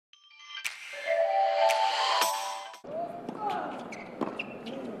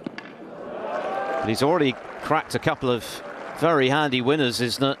But he's already cracked a couple of very handy winners,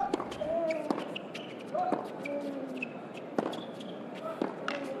 Isner.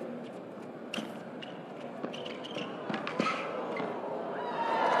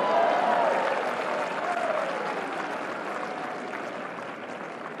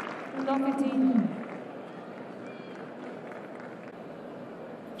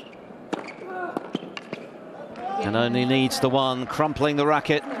 And only needs the one, crumpling the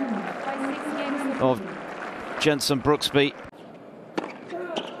racket of Jensen Brooksby.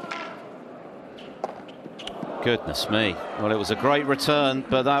 Goodness me. Well, it was a great return,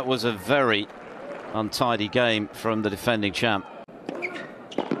 but that was a very untidy game from the defending champ.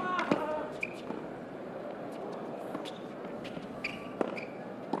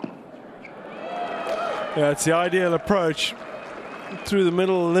 Yeah, it's the ideal approach. Through the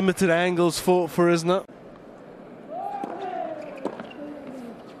middle, limited angles for Isner.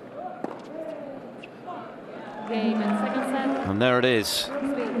 And there it is.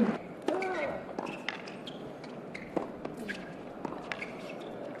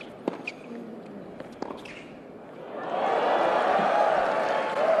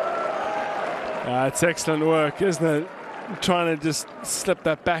 It's excellent work, isn't it? Trying to just slip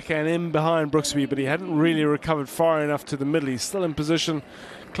that backhand in behind Brooksby, but he hadn't really recovered far enough to the middle. He's still in position.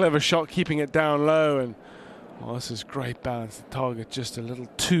 Clever shot, keeping it down low. And oh, this is great balance. The target just a little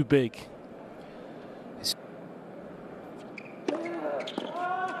too big.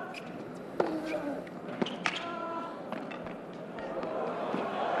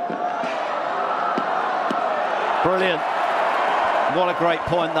 Brilliant. What a great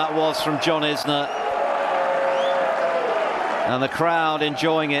point that was from John Isner. And the crowd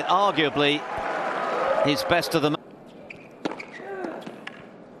enjoying it, arguably his best of the match.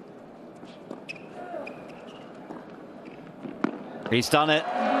 He's done it.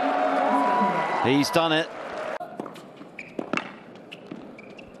 He's done it.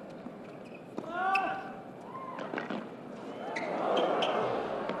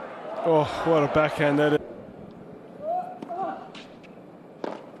 Oh, what a backhand that is.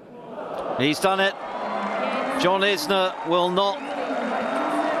 He's done it. John Isner will not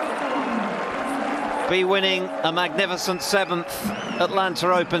be winning a magnificent 7th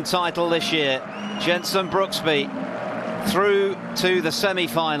Atlanta Open title this year. Jensen Brooksby through to the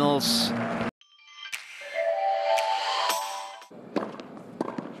semi-finals.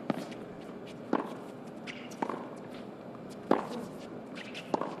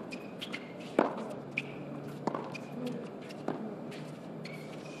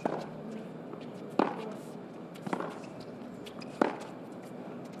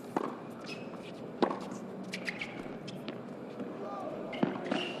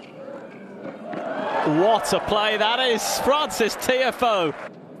 What a play that is, Francis Tiafoe.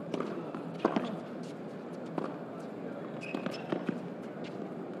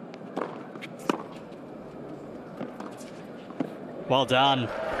 Well done.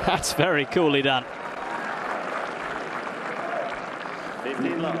 That's very coolly done.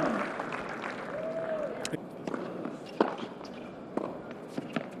 15 love.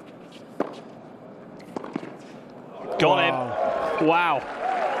 Got him. Wow.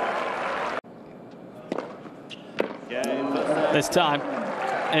 This time,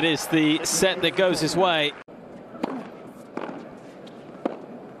 it is the set that goes his way.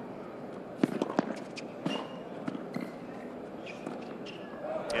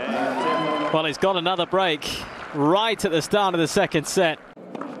 Well, he's got another break right at the start of the second set.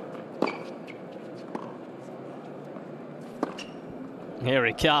 Here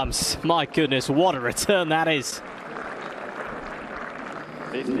he comes. My goodness, what a return that is.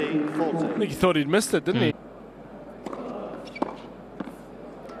 15-14. I think he thought he'd missed it, didn't he?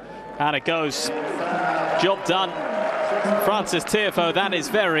 And it goes. Job done. Francis Tiafoe, that is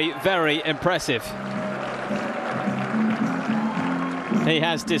very, very impressive. He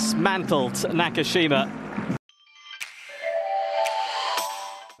has dismantled Nakashima.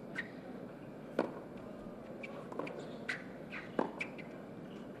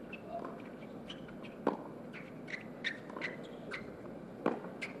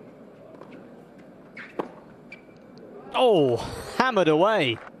 Oh, hammered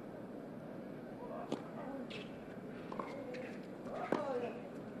away.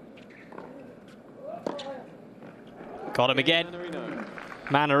 Got him again.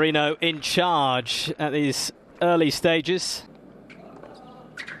 Mannarino in charge at these early stages.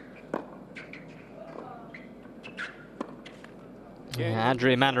 Yeah,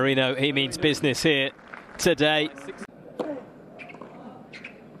 Andrea Mannarino, he means business here today.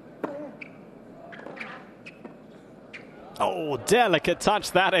 Oh, delicate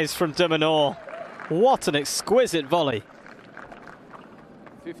touch that is from Minaur. What an exquisite volley.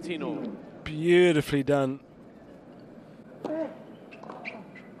 15 all. Beautifully done.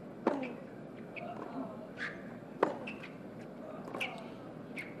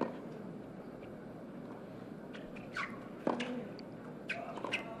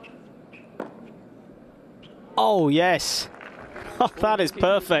 Oh, yes. Oh, that is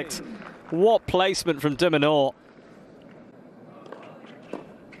perfect. What placement from Minaur.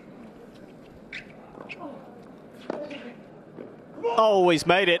 Oh, he's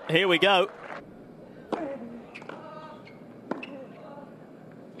made it. Here we go.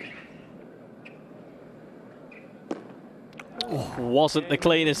 Oh, wasn't the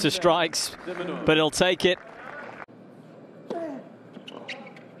cleanest of strikes, but he'll take it.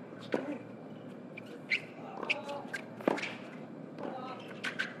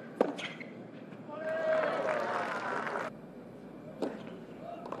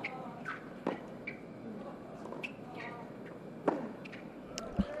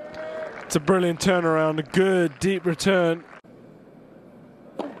 It's a brilliant turnaround, a good deep return.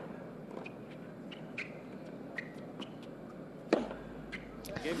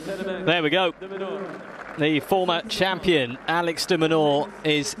 There we go. The former champion, Alex de Minaur,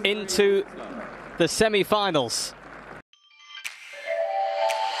 is into the semi-finals.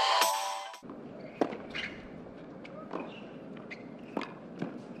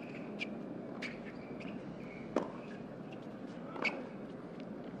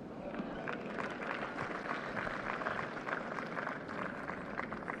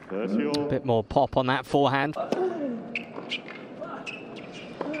 A bit more pop on that forehand.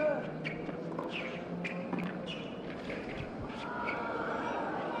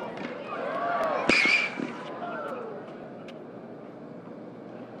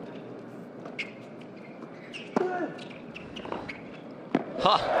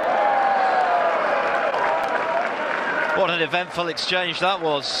 What an eventful exchange that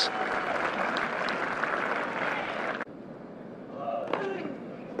was.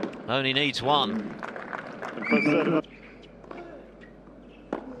 Only needs one.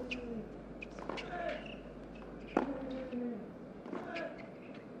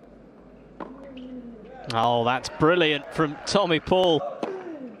 Oh, that's brilliant from Tommy Paul.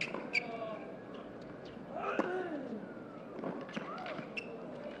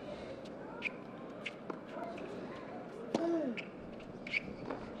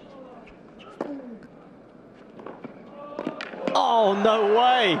 Oh, no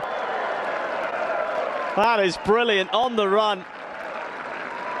way. That is brilliant on the run.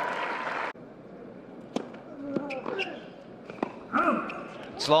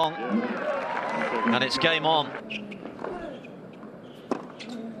 It's long, and it's game on.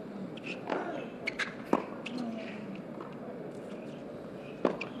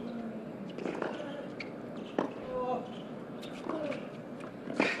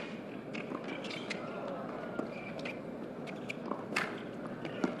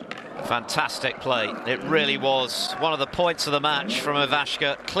 Fantastic play. It really was one of the points of the match from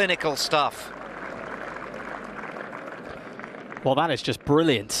Ivashka. Clinical stuff. Well, that is just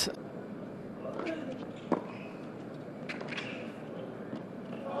brilliant.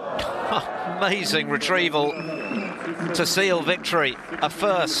 Amazing retrieval to seal victory. A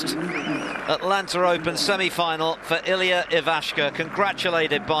first Atlanta Open semi-final for Ilya Ivashka,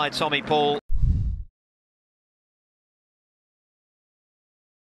 congratulated by Tommy Paul.